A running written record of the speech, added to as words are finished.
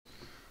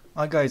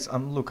Guys,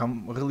 I'm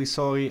really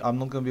sorry. I'm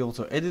not gonna be able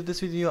to edit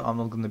this video. I'm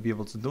not gonna be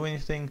able to do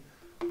anything,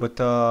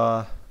 but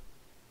I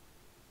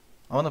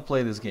wanna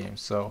play this game.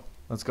 So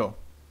let's go.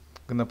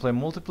 We're gonna play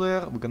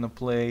multiplayer. We're gonna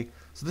play.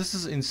 So this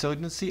is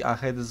Insurgency. I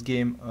had this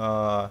game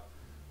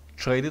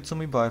traded to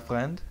me by a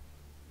friend,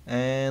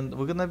 and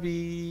we're gonna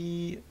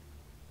be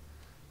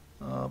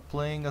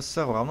playing a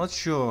server. I'm not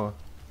sure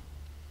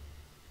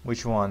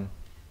which one.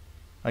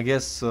 I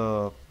guess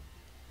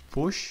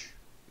push.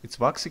 It's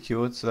bug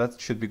secured, so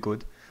that should be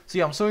good. So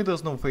yeah, I'm sorry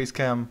there's no face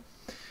cam.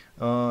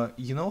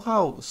 You know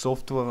how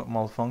software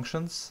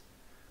malfunctions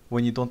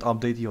when you don't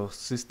update your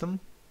system?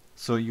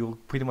 So you're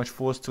pretty much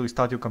forced to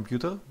restart your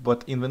computer,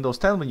 but in Windows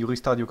 10 when you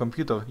restart your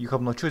computer, you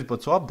have no choice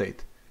but to update.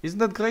 Isn't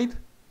that great?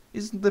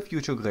 Isn't the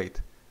future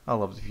great? I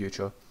love the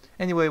future.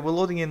 Anyway, we're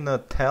loading in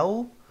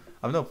Tell.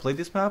 I've never played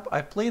this map.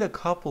 I played a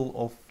couple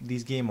of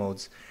these game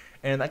modes,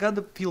 and I got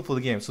the feel for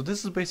the game. So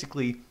this is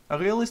basically a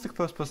realistic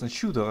first-person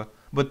shooter,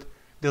 but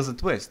there's a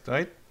twist,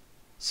 right?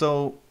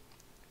 So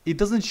it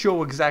doesn't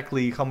show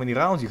exactly how many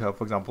rounds you have,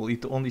 for example.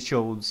 It only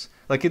shows,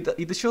 like,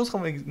 it shows how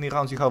many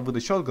rounds you have with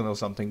a shotgun or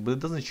something, but it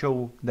doesn't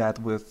show that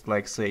with,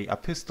 like, say, a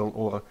pistol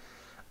or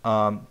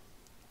an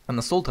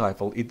assault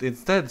rifle. It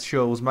instead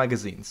shows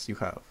magazines you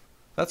have.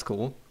 That's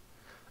cool.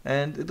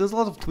 And there's a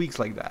lot of tweaks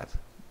like that.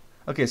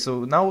 Okay,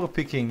 so now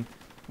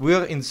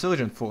we're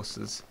insurgent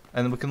forces,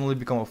 and we can only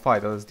become a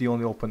fighter. That's the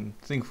only open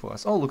thing for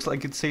us. Oh, looks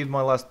like it saved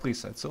my last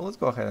preset, so let's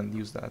go ahead and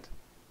use that.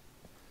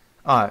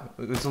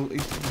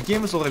 The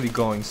game is already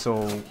going,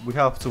 so we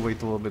have to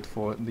wait a little bit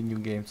for the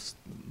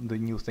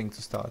new thing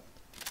to start.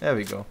 There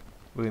we go.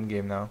 We're in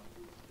game now.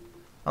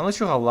 I'm not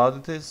sure how loud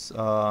it is.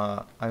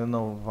 I don't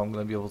know if I'm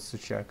gonna be able to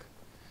check.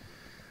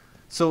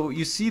 So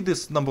you see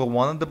this number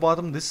 1 at the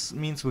bottom. This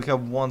means we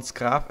have 1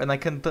 scrap, and I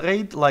can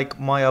trade like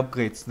my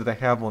upgrades that I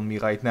have on me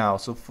right now.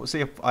 So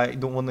say if I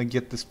don't want to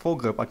get this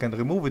foregrip, I can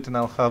remove it and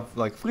I'll have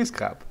like free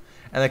scrap.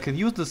 And I can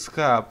use the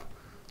scrap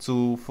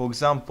to, for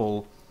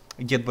example,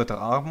 get better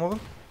armor,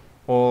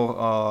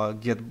 or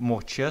get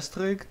more chest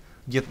rig,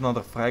 get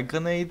another frag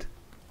grenade.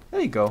 There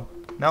you go.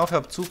 Now I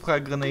have 2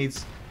 frag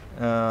grenades,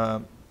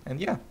 and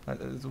yeah,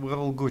 we're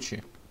all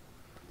Gucci.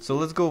 So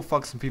let's go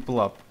fuck some people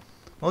up.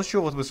 Not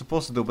sure what we're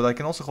supposed to do, but I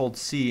can also hold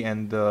C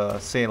and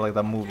say like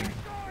I'm moving.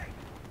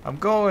 I'm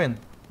going!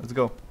 Let's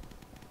go.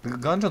 The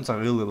gunshots are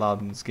really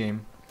loud in this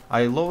game.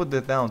 I lowered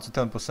it down to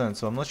 10%,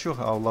 so I'm not sure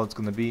how loud it's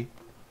gonna be.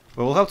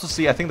 But we'll have to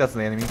see. I think that's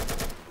the enemy.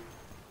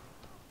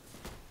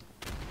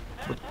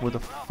 Where the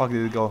fuck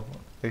did it go?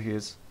 There he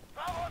is.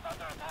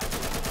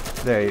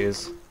 There he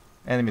is.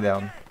 Enemy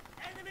down.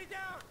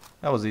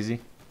 That was easy.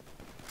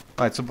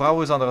 Alright, so Bravo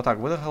is under attack.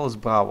 Where the hell is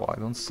Bravo? I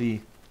don't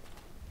see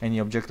any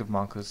objective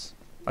markers.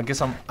 I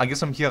guess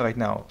I'm here right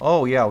now.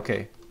 Oh yeah,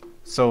 okay.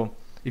 So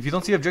if you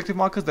don't see objective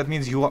markers, that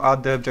means you are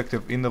at the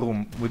objective in the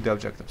room with the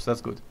objectives.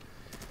 That's good.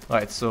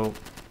 Alright, so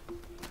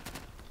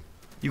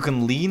you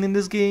can lean in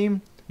this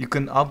game. You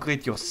can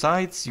upgrade your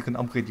sights. You can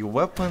upgrade your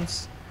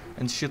weapons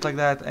and shit like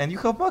that, and you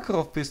have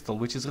Makarov pistol,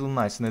 which is really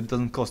nice, and it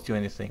doesn't cost you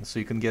anything, so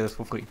you can get it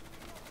for free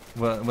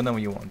whenever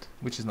you want,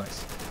 which is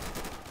nice.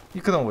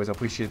 You can always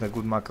appreciate a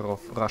good Makarov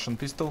Russian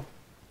pistol.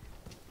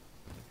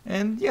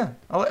 And yeah,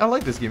 I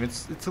like this game.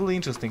 It's really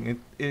interesting.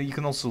 You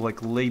can also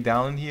like lay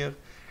down in here.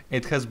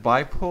 It has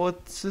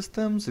bipod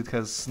systems, it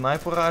has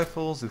sniper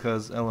rifles, it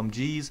has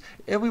LMGs,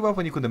 every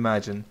weapon you could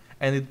imagine,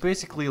 and it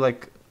basically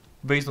like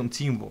based on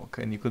teamwork.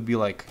 And you could be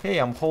like, hey,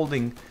 I'm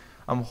holding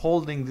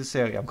this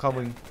area. I'm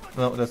covering.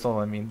 No, that's all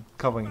I mean.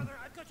 Covering.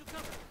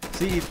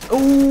 See it?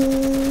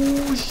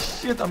 Oh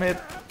shit! I'm hit.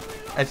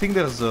 I think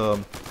there's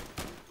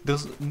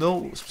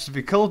no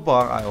specific health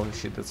bar. Oh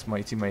shit! That's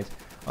my teammate.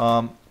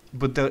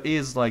 But there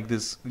is like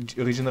this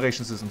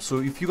regeneration system. So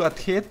if you got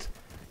hit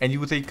and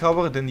you take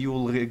cover, then you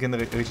will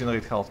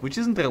regenerate health, which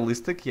isn't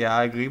realistic. Yeah,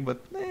 I agree,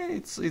 but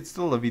it's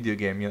still a video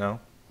game, you know.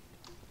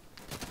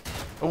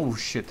 Oh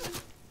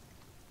shit!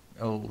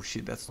 Oh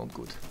shit! That's not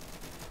good.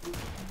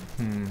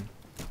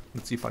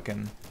 Let's see if I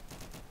can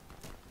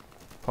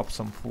pop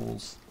some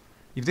fools.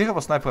 If they have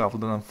a sniper rifle,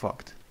 then I'm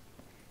fucked.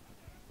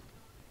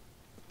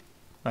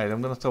 Alright,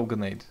 I'm gonna throw a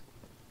grenade.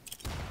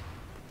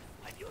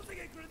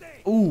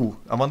 Ooh,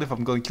 I wonder if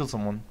I'm gonna kill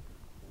someone.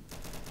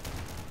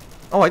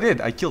 Oh, I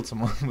did! I killed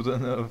someone with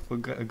a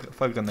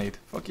fire grenade.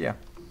 Fuck yeah.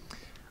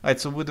 Alright,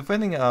 so we're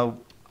defending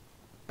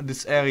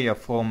this area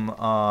from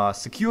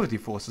security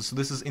forces. So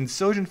this is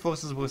insurgent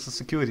forces versus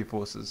security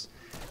forces.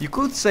 You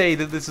could say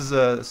that this is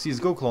a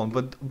CSGO clone,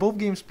 but both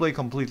games play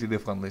completely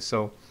differently,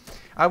 so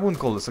I wouldn't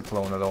call this a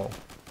clone at all.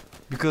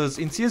 Because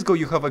in CSGO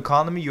you have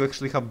economy, you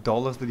actually have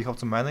dollars that you have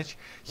to manage.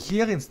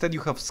 Here instead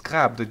you have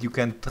scrap that you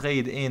can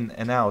trade in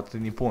and out at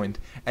any point,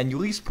 and you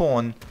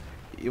respawn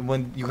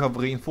when you have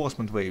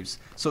reinforcement waves.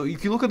 So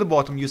if you look at the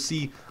bottom, you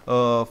see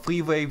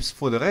 3 waves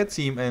for the red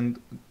team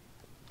and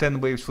 10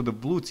 waves for the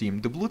blue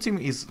team. The blue team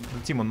is the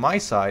team on my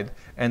side,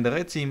 and the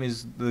red team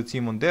is the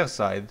team on their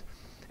side.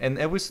 And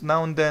every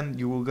now and then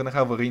you're gonna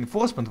have a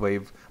reinforcement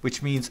wave,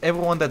 which means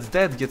everyone that's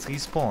dead gets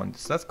respawned.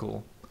 So that's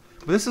cool.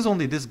 But this is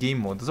only this game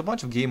mode. There's a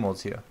bunch of game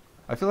modes here.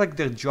 I feel like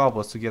their job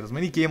was to get as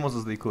many gamers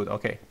as they could.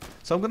 Okay,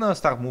 so I'm gonna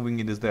start moving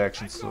in this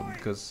direction soon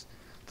because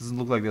it doesn't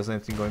look like there's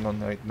anything going on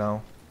right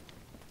now.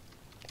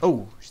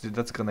 Oh, shit,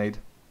 that's a grenade.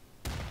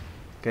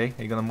 Okay,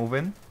 are you gonna move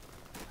in?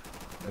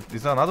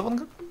 Is there another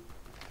one?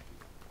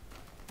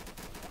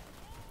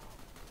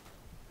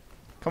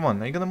 Come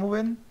on, are you gonna move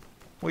in?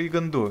 What are you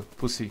gonna do,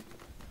 pussy?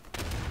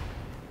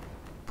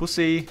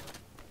 Pussy!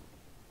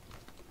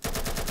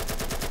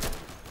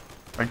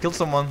 I killed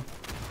someone.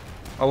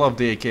 I love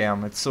the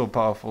AKM, it's so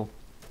powerful.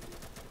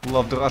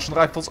 Love the Russian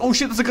rifles. Oh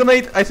shit, it's a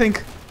grenade, I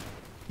think.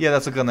 Yeah,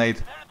 that's a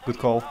grenade. Good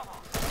call.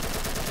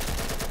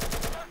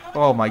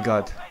 Oh my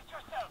god.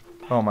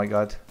 Oh my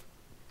god.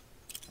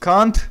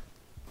 Can't.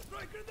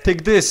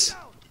 Take this.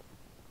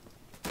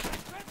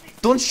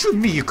 Don't shoot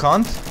me, you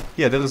can't.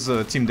 Yeah, there is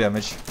team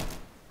damage.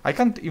 I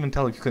can't even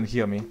tell if you can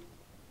hear me.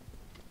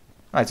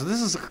 Alright, so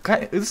this is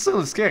a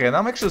little scary, and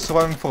I'm actually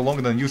surviving for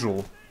longer than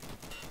usual.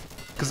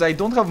 Because I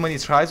don't have many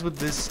tries with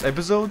this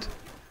episode.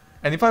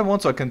 And if I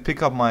want to, I can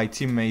pick up my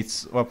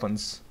teammates'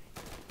 weapons.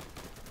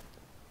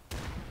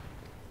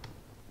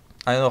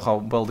 I don't know how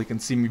well they can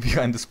see me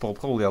behind this pole,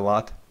 probably a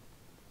lot.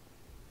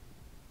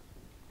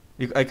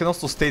 I can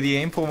also steady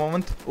aim for a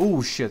moment.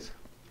 Oh shit.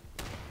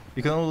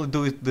 You can only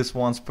do it this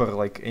once per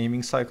like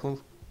aiming cycle.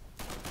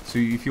 So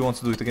if you want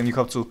to do it again, you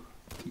have to...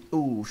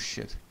 Oh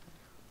shit.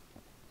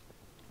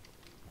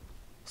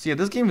 So yeah,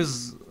 this game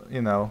is,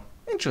 you know,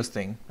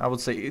 interesting. I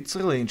would say it's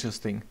really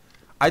interesting.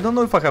 I don't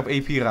know if I have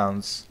AP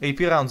rounds.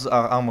 AP rounds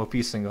are armor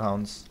piercing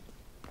rounds.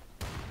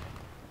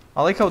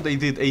 I like how they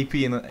did AP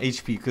and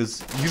HP,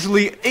 because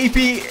usually AP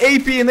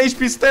and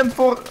HP stand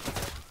for...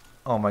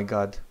 Oh my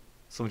god.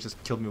 Someone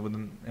just killed me with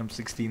an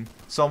M16.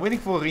 So I'm waiting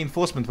for a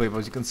reinforcement wave.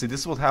 As you can see,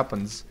 this is what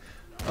happens.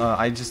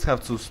 I just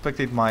have to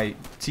spectate my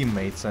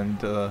teammates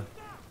and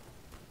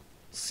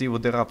see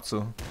what they're up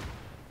to.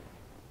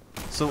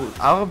 So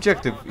our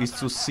objective is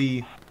to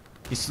see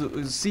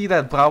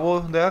that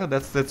Bravo there.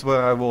 That's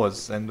where I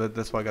was, and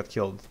that's why I got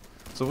killed.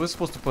 So we're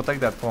supposed to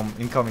protect that from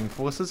incoming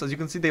forces. As you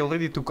can see, they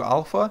already took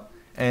Alpha,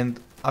 and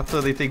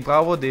after they take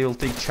Bravo, they will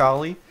take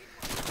Charlie.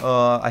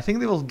 I think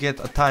they will get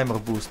a timer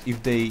boost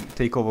if they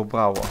take over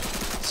Bravo.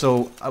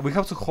 So we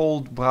have to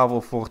hold Bravo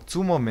for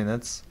 2 more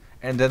minutes,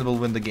 and then we'll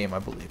win the game, I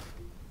believe.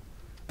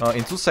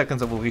 In 2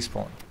 seconds I will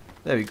respawn.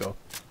 There we go.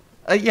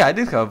 Yeah, I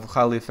did have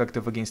highly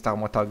effective against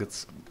armor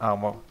targets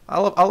armor. I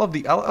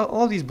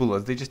love these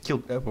bullets. They just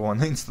killed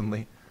everyone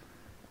instantly.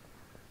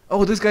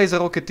 Oh, this guy is a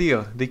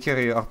Rocketeer. They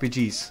carry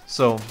RPGs,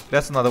 so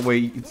that's another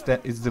way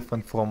it's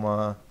different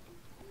from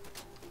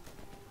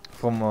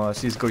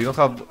CS:GO. You don't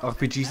have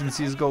RPGs in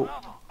CS:GO.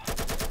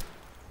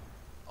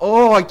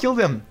 Oh, I killed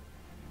him!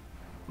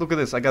 Look at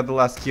this, I got the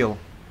last kill.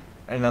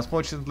 And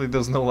unfortunately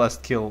there's no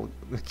last kill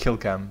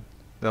cam.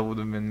 That would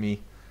have been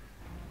me.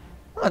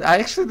 I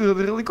actually did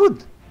really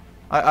good.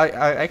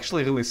 I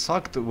actually really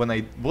sucked when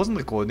I wasn't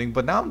recording,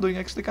 but now I'm doing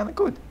actually kinda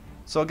good.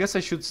 So I guess I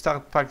should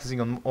start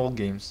practicing on all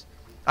games.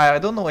 I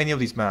don't know any of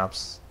these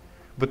maps.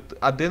 But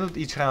at the end of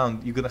each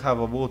round you're gonna have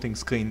a voting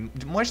screen,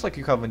 much like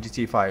you have in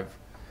GTA 5.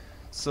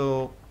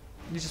 So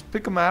you just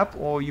pick a map,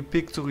 or you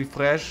pick to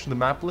refresh the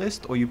map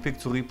list, or you pick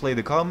to replay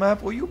the car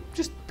map, or you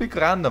just pick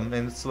random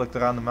and select a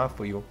random map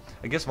for you.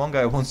 I guess one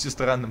guy wants just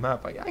a random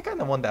map. I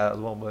kinda want that as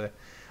well, but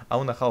I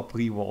wanna help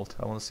Revolt.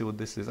 I wanna see what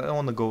this is. I don't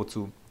wanna go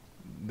to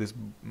this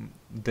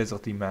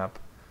deserty map.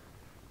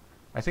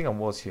 I think I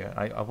was here.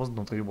 I wasn't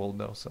on Revolt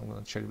though, so I'm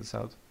gonna check this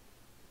out.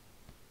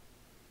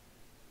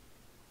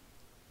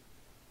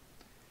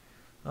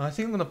 I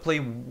think I'm gonna play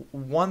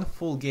one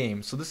full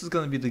game. So this is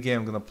gonna be the game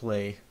I'm gonna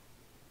play.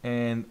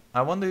 And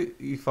I wonder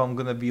if I'm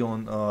gonna be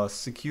on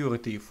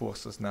security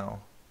forces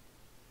now.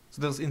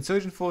 So there's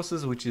insurgent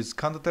forces, which is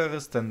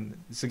counter-terrorist, and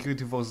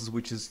security forces,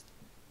 which is...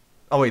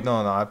 Oh wait, no,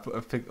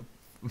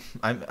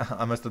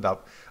 I messed it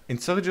up.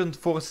 Insurgent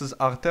forces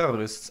are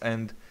terrorists,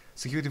 and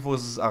security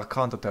forces are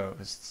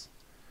counter-terrorists.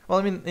 Well,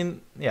 I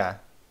mean, yeah,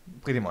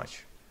 pretty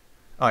much.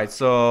 Alright,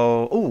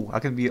 so... Oh, I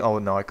can be... Oh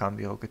no, I can't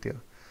be a Rocketeer.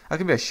 I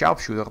can be a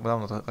sharpshooter, but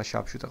I'm not a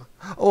sharpshooter.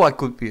 Oh, I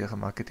could be a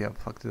Rocketeer,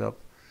 fucked it up.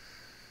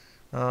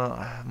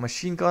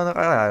 Machine gunner?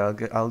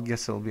 I'll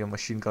guess I'll be a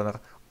machine gunner.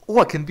 Oh,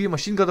 I can be a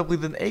machine gunner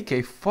with an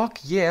AK. Fuck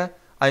yeah!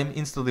 I'm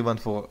instantly went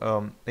for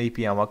AP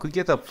ammo. I could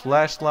get a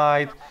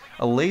flashlight,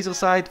 a laser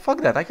sight.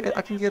 Fuck that! I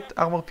can get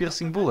armor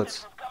piercing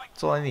bullets.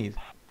 That's all I need.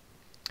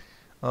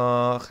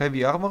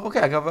 Heavy armor. Okay,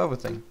 I have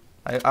everything.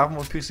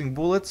 Armor piercing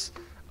bullets,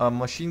 a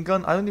machine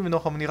gun. I don't even know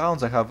how many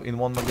rounds I have in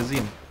one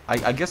magazine.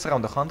 I guess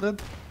around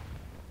 100.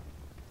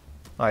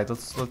 Alright,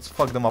 let's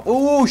fuck them up.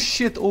 Oh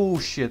shit! Oh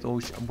shit! Oh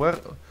shit!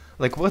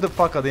 Where the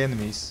fuck are the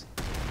enemies?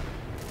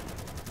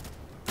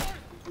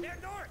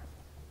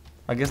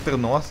 I guess they're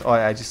north. Oh,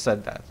 I just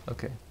said that.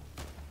 Okay.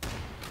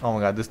 Oh my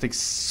god, this takes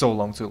so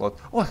long to load.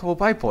 Oh, I have a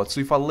bipod.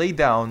 So if I lay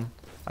down,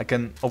 I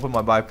can open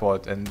my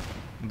bipod and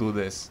do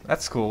this.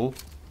 That's cool.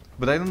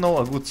 But I don't know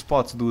a good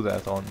spot to do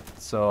that on.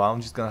 So I'm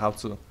just gonna have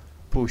to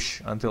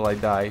push until I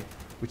die.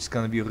 Which is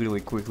gonna be really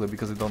quickly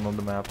because I don't know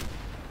the map.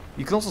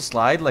 You can also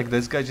slide like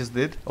this guy just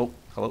did. Oh,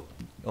 hello.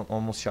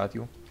 Almost shot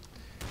you.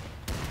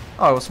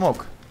 Oh, it was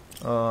smoke.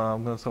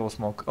 I'm gonna throw a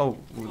smoke. Oh,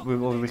 we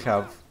already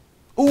have.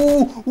 Ooh!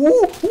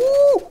 Ooh!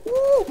 Ooh!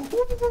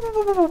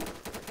 Ooh!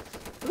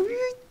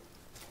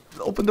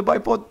 Open the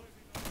bipod.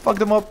 Fuck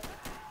them up.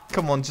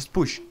 Come on, just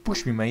push.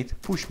 Push me, mate.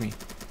 Push me.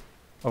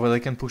 Or they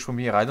can push from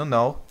here. I don't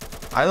know.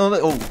 I don't know.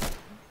 Oh.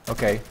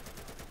 Okay.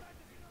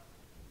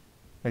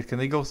 Wait, can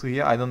they go through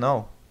here? I don't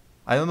know.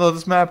 I don't know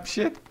this map.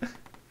 Shit.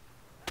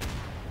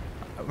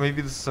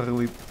 Maybe this is a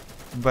really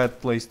bad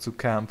place to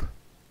camp.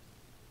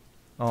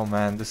 Oh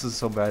man, this is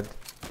so bad.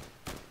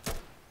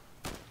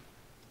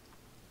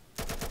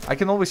 I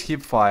can always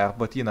keep fire,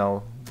 but you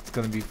know, it's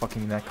gonna be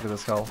fucking inaccurate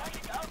as hell.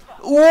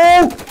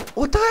 Whoa!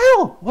 What the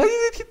hell? Why did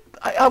it hit?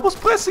 I was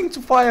pressing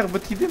to fire,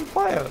 but he didn't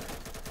fire.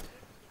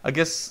 I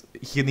guess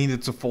he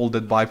needed to fold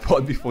that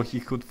bipod before he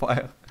could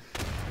fire.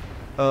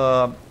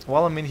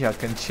 While I'm in here, I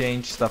can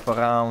change stuff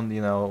around,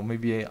 you know,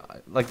 maybe...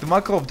 like, the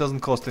Makarov doesn't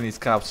cost any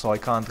scrap, so I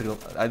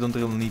don't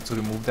really need to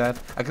remove that.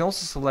 I can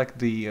also select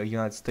the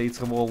United States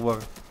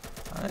revolver.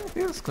 I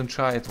just can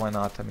try it, why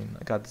not? I mean,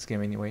 I got this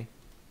game anyway.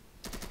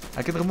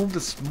 I can remove the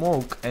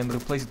smoke and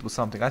replace it with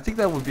something. I think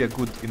that would be a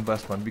good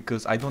investment,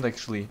 because I don't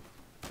actually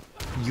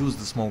use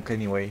the smoke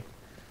anyway.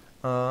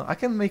 I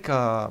can make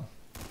a...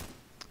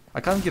 I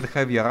can't get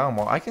heavier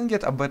armor. I can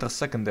get a better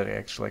secondary,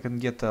 actually. I can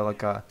get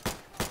like a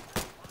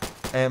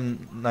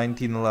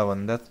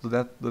M1911.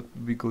 That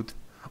would be good.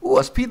 Ooh,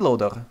 a speed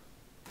loader.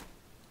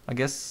 I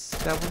guess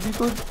that would be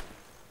good.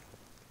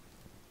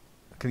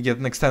 I can get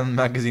an extended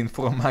magazine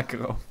for a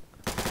Makarov.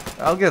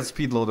 I'll get a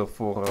speed loader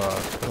for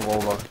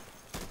revolver.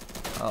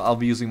 I'll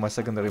be using my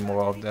secondary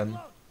more often.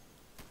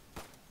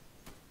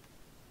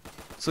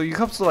 So you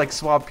have to like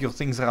swap your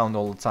things around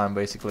all the time,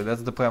 basically.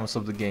 That's the premise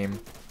of the game.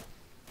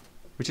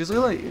 Which is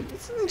really,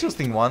 it's an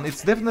interesting one.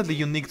 It's definitely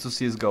unique to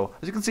CSGO.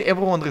 As you can see,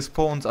 everyone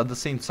respawns at the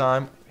same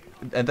time.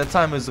 And that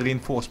time is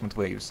reinforcement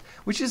waves.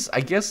 Which is,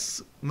 I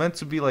guess, meant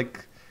to be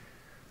like...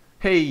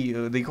 Hey,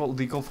 they call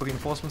for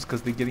reinforcements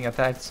because they're getting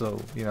attacked, so,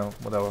 you know,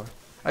 whatever.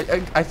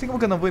 I think we're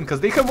gonna win,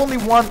 because they have only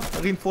one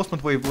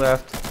reinforcement wave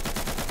left.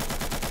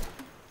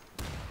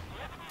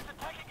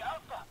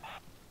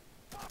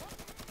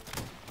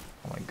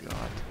 Oh my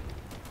god.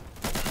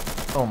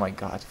 Oh my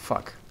god,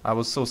 fuck. I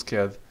was so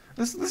scared.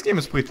 This game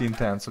is pretty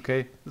intense,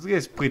 okay? This game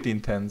is pretty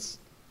intense.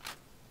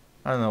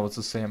 I don't know what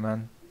to say,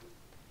 man.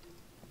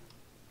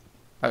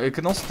 I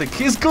can also take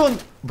his gun!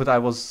 But I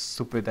was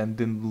stupid and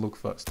didn't look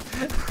first.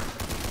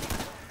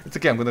 It's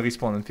okay, I'm gonna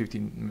respawn in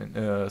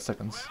 15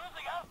 seconds.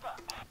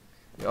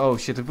 Oh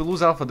shit, if we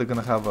lose Alpha, they're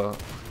gonna have a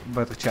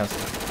better chance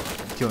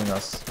of killing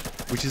us.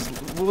 Which is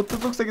what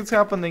it looks like it's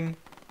happening.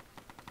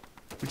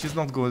 Which is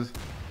not good.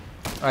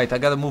 Alright, I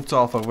gotta move to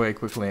Alpha very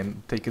quickly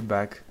and take it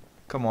back.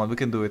 Come on, we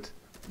can do it.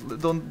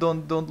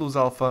 Don't lose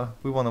Alpha.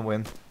 We wanna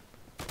win.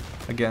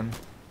 Again.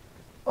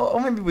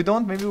 Or maybe we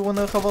don't. Maybe we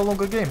wanna have a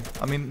longer game.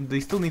 I mean, they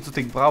still need to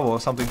take Bravo or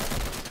something.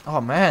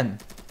 Oh man,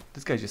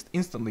 this guy just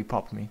instantly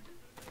popped me.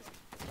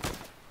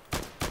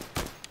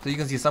 So you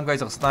can see some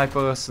guys are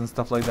snipers and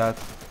stuff like that.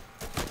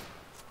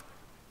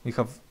 We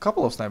have a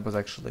couple of snipers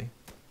actually.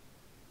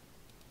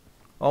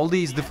 All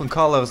these different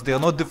colors, they're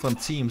not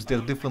different teams, they're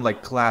different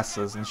like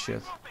classes and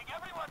shit.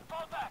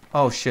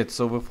 Oh shit,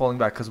 so we're falling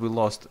back because we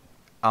lost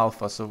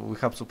Alpha, so we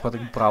have to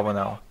protect Bravo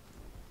now.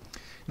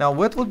 Now,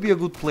 what would be a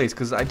good place?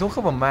 Because I don't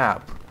have a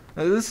map.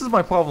 This is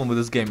my problem with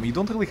this game. You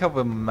don't really have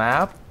a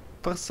map,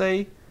 per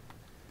se.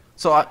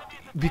 So,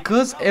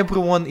 because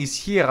everyone is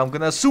here, I'm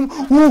gonna assume...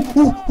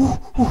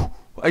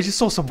 I just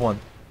saw someone.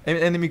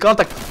 Enemy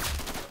contact.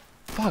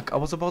 Fuck, I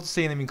was about to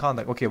say enemy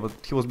contact. Okay, but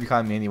he was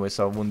behind me anyway,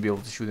 so I wouldn't be able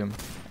to shoot him.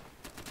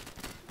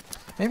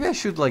 Maybe I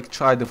should, like,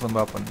 try a different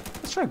weapon.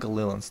 Let's try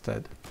Galil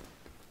instead.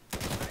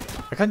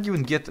 I can't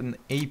even get an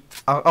AP.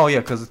 Oh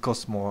yeah, because it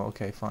costs more.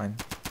 Okay, fine.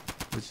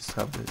 Let's just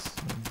have this.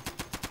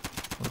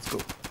 Let's go.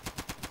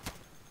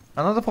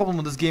 Another problem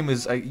with this game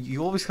is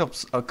you always have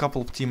a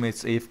couple of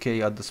teammates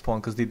AFK at the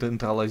spawn because they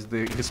didn't realize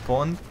they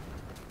respawned.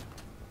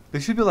 There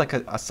should be like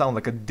a sound,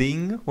 like a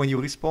ding when you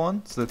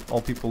respawn, so that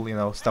all people, you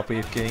know, stop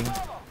AFKing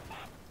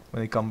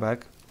when they come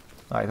back.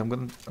 Alright, I'm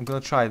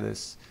gonna try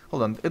this.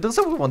 Hold on, there's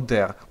everyone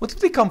there. What if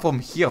they come from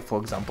here,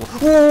 for example?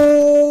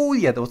 Oh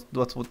yeah,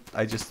 that's what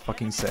I just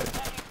fucking said.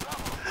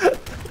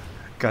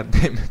 God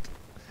damn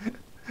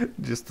it.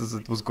 Just as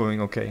it was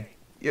going okay.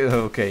 Yeah,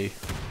 okay.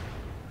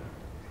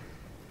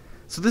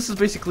 So this is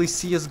basically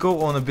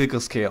CSGO on a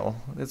bigger scale.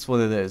 That's what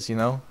it is, you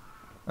know?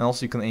 And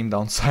also you can aim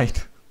down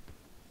sight.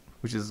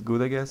 Which is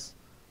good, I guess.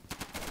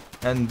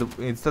 And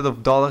instead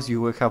of dollars,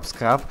 you will have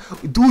scrap.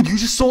 Dude, you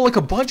just saw like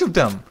a bunch of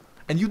them!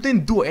 And you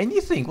didn't do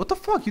anything! What the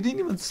fuck? You didn't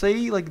even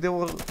say like they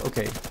were...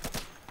 Okay.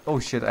 Oh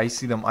shit, I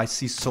see them. I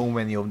see so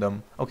many of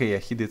them. Okay, yeah,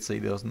 he did say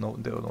they were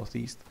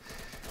northeast.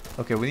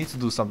 Okay, we need to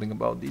do something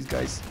about these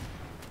guys.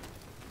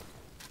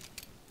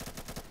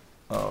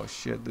 Oh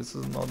shit, this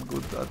is not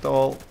good at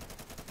all.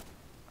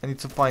 I need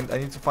to find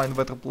a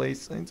better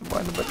place. I need to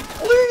find a better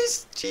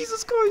place.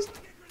 Jesus Christ.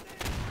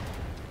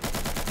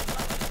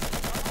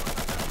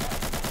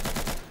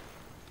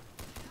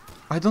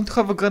 I don't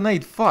have a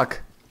grenade.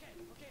 Fuck.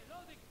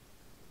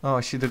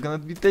 Oh shit, they're gonna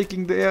be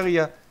taking the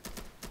area.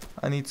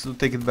 I need to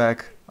take it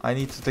back. I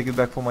need to take it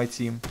back for my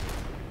team.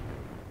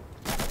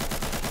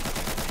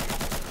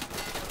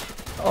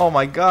 Oh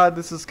my god,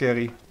 this is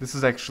scary. This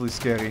is actually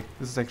scary.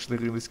 This is actually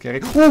really scary.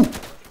 Whoa!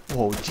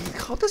 Whoa, gee,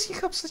 how does he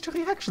have such a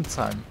reaction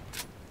time?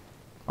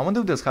 I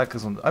wonder if there's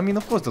hackers on... I mean,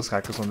 of course there's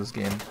hackers on this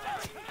game.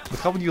 But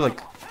how would you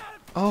like...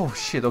 Oh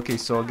shit, okay,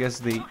 so I guess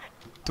they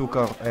took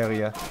our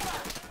area.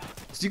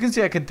 So you can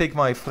see I can take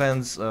my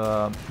friend's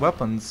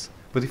weapons,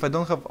 but if I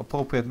don't have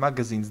appropriate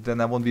magazines, then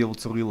I won't be able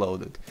to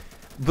reload it.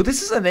 But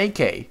this is an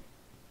AK.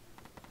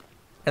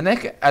 And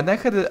I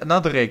had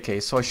another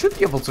AK, so I should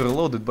be able to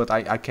reload it, but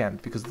I can't,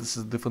 because this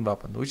is a different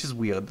weapon, which is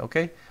weird,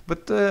 okay?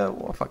 But,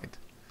 well, fuck it.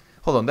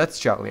 Hold on, that's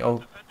Charlie,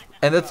 oh.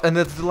 And that's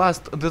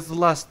the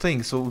last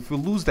thing, so if we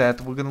lose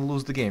that, we're gonna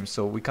lose the game,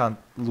 so we can't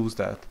lose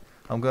that.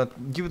 I'm gonna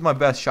give it my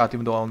best shot,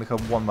 even though I only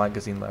have one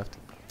magazine left.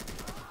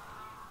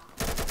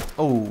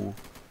 Oh,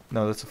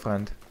 no, that's a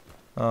friend.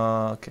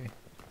 Okay.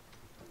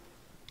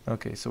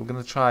 Okay, so we're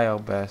gonna try our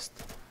best.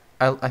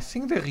 I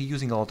think they're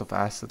using a lot of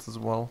assets as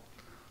well.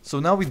 So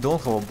now we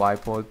don't have a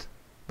bipod,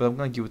 but I'm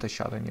gonna give it a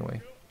shot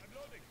anyway.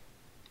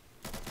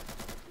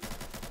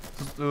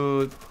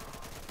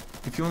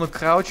 If you wanna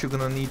crouch, you're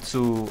gonna need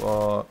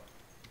to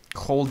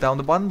hold down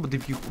the button, but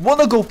if you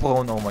wanna go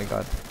prone, oh my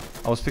god.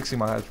 I was fixing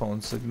my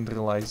headphones, I didn't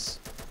realize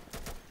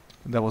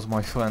that was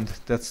my friend.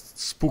 That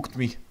spooked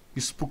me.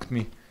 You spooked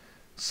me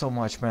so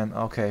much, man.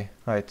 Okay,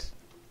 right.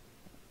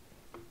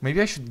 Maybe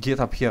I should get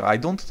up here. I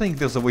don't think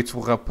there's a way to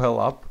rappel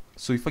up.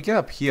 So if I get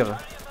up here...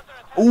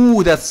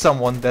 Ooh, that's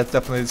someone. That's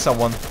definitely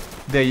someone.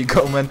 There you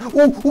go, man.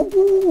 Ooh, ooh,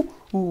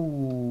 ooh,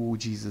 ooh,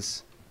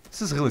 Jesus.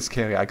 This is really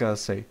scary, I gotta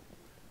say.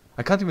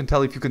 I can't even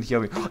tell if you can hear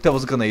me. That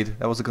was a grenade.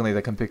 That was a grenade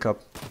I can pick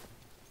up.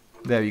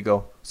 There you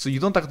go. So you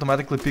don't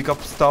automatically pick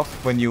up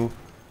stuff when you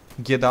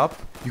get up.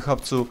 You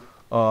have to,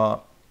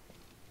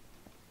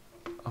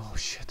 Oh,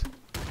 shit.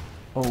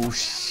 Oh,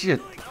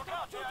 shit.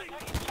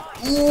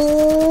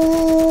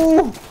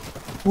 Ooh!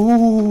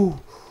 Ooh!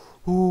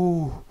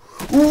 Ooh!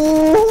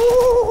 Ooh!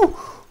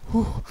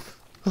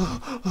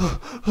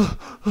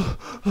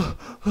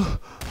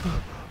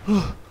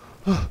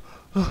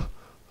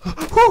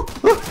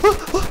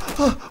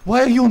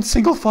 Why are you on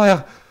single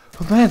fire?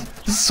 Oh, man,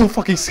 this is so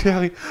fucking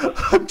scary.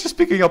 I'm just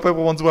picking up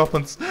everyone's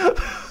weapons.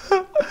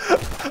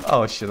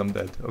 Oh shit, I'm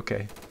dead.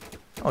 Okay.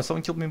 Oh,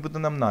 someone killed me with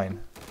an M9.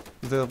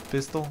 Is that a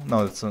pistol?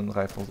 No, it's a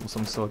rifle of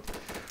some sort.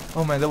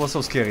 Oh man, that was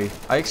so scary.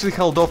 I actually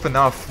held off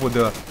enough for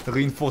the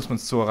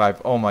reinforcements to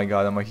arrive. Oh my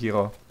god, I'm a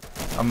hero.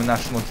 I'm a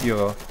national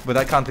hero. But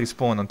I can't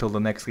respawn until the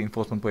next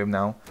reinforcement wave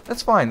now.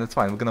 That's fine, that's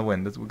fine. We're gonna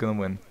win. We're gonna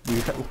win.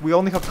 We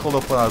only have to hold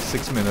off for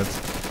 6 minutes.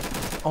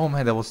 Oh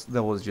man, that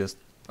was just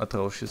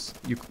atrocious.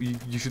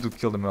 You should have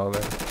killed him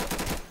earlier.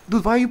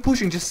 Dude, why are you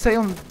pushing? Just stay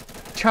on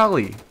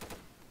Charlie.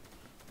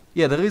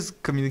 Yeah, there is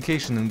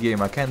communication in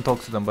game. I can talk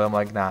to them, but I'm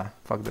like, nah,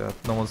 fuck that.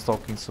 No one's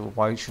talking, so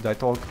why should I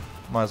talk?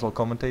 Might as well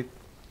commentate.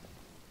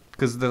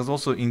 Because there's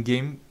also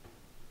in-game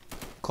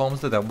comms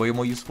that are way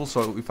more useful.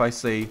 So if I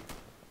say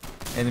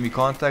enemy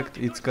contact,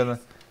 it's gonna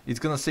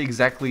say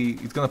exactly.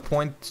 It's gonna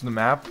point to the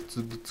map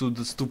to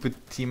the stupid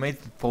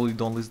teammates that probably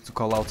don't listen to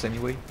callouts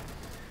anyway.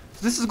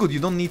 So this is good. You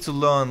don't need to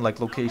learn like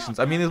locations.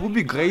 I mean, it would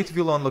be great if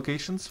you learn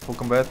locations for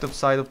competitive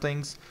side of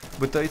things,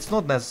 but it's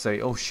not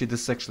necessary. Oh shit,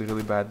 this is actually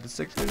really bad. This is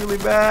actually really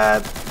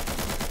bad.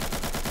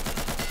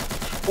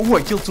 Oh,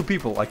 I killed 2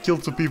 people. I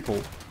killed 2 people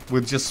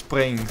with just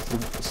spraying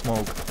through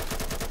smoke.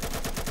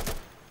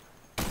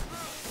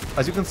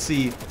 As you can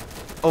see,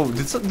 oh,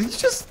 did you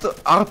just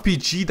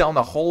RPG down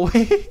the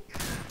hallway?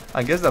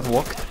 I guess that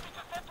worked.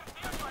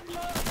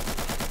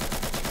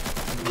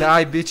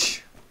 Die,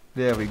 bitch.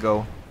 There we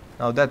go.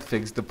 Now that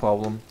fixed the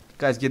problem.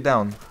 Guys, get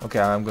down. Okay,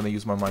 I'm gonna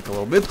use my mic a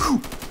little bit.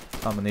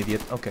 I'm an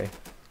idiot. Okay.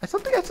 I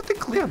thought they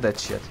cleared that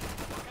shit.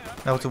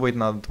 Now to wait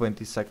another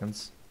 20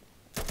 seconds.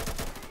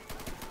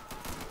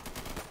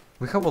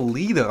 We have a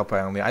leader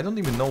apparently. I don't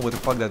even know what the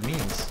fuck that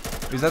means.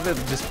 Is that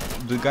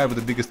just the guy with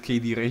the biggest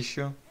KD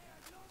ratio?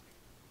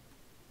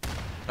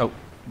 Oh,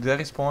 did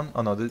I respawn?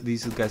 Oh no,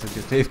 these guys are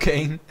just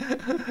AFKing.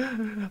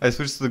 I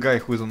switched to the guy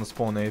who is on the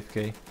spawn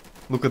AFK.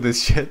 Look at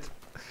this shit.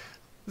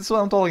 This is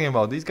what I'm talking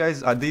about. These guys,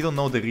 they don't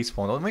know they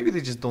respawn. Or maybe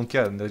they just don't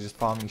care and they're just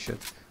farming shit.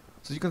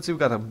 So you can see we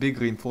got a big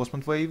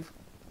reinforcement wave.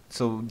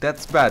 So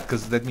that's bad,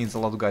 because that means a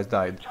lot of guys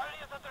died.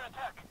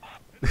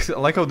 I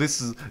like how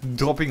this is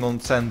dropping on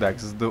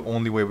sandbags is the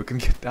only way we can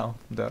get down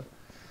there.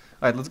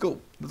 Alright, let's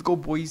go. Let's go,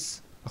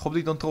 boys. I hope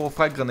they don't throw a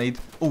frag grenade.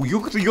 Oh,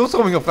 you're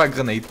throwing a frag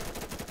grenade.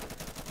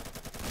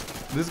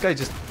 This guy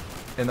just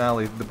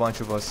annihilated a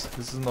bunch of us.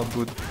 This is not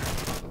good.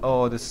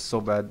 Oh, this is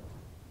so bad.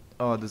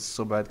 Oh, this is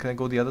so bad. Can I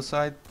go the other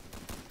side?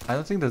 I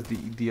don't think that's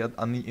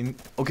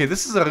okay,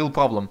 this is a real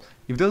problem.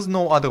 If there's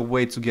no other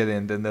way to get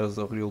in, then there's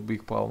a real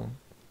big problem.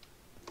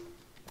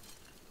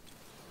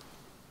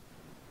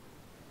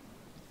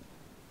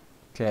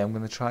 Okay, I'm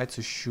gonna try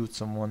to shoot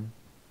someone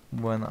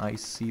when I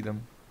see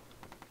them.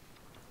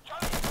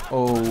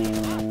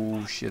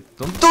 Oh shit!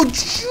 Don't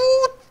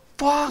shoot!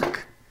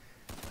 Fuck!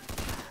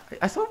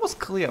 I thought it was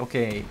clear.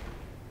 Okay,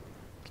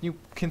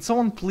 can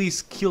someone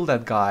please kill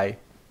that guy?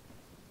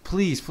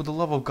 Please, for the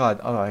love of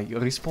God. Alright,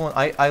 respawn.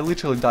 I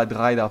literally died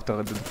right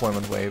after the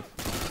deployment wave.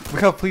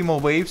 We have 3 more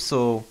waves,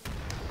 so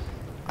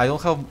I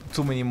don't have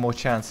too many more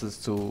chances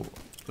to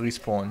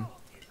respawn.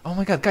 Oh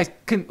my god, guys,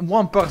 can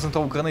one person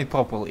throw a grenade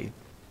properly?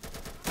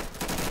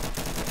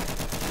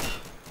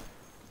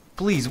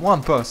 Please,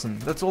 one person.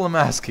 That's all I'm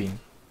asking.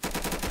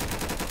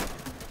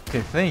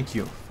 Okay, thank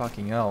you.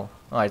 Fucking hell.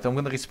 Alright, I'm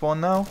gonna respawn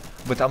now,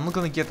 but I'm not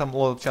gonna get a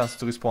lot of chances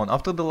to respawn.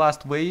 After the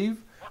last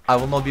wave, I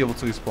will not be able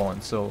to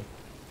respawn, so...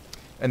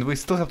 And we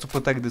still have to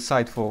protect the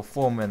site for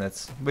 4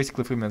 minutes.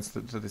 Basically 3 minutes,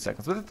 30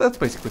 seconds. But that's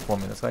basically 4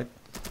 minutes, right?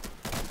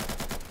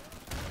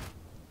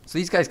 So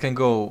these guys can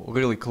go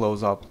really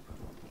close up.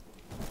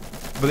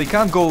 But they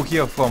can't go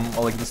here from,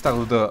 like, the start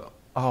of the...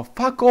 Oh,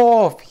 fuck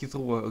off! He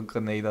threw a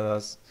grenade at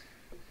us.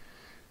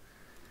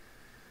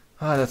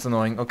 Ah, that's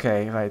annoying.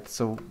 Okay, right.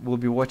 So we'll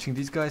be watching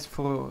these guys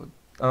for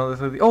another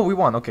 30... Oh, we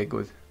won. Okay,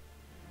 good.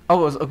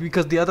 Oh,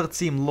 because the other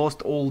team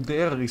lost all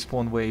their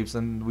respawn waves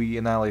and we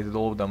annihilated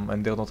all of them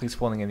and they're not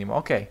respawning anymore.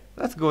 Okay,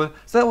 that's good.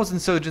 So that was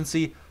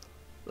Insurgency.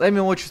 Let me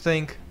know what you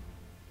think.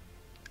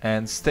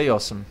 And stay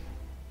awesome.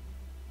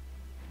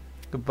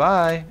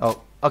 Goodbye.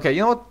 Oh, okay,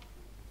 you know what?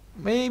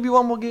 Maybe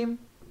one more game?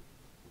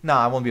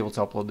 Nah, I won't be able to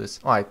upload this.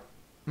 Alright,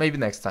 maybe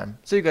next time.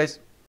 See you guys.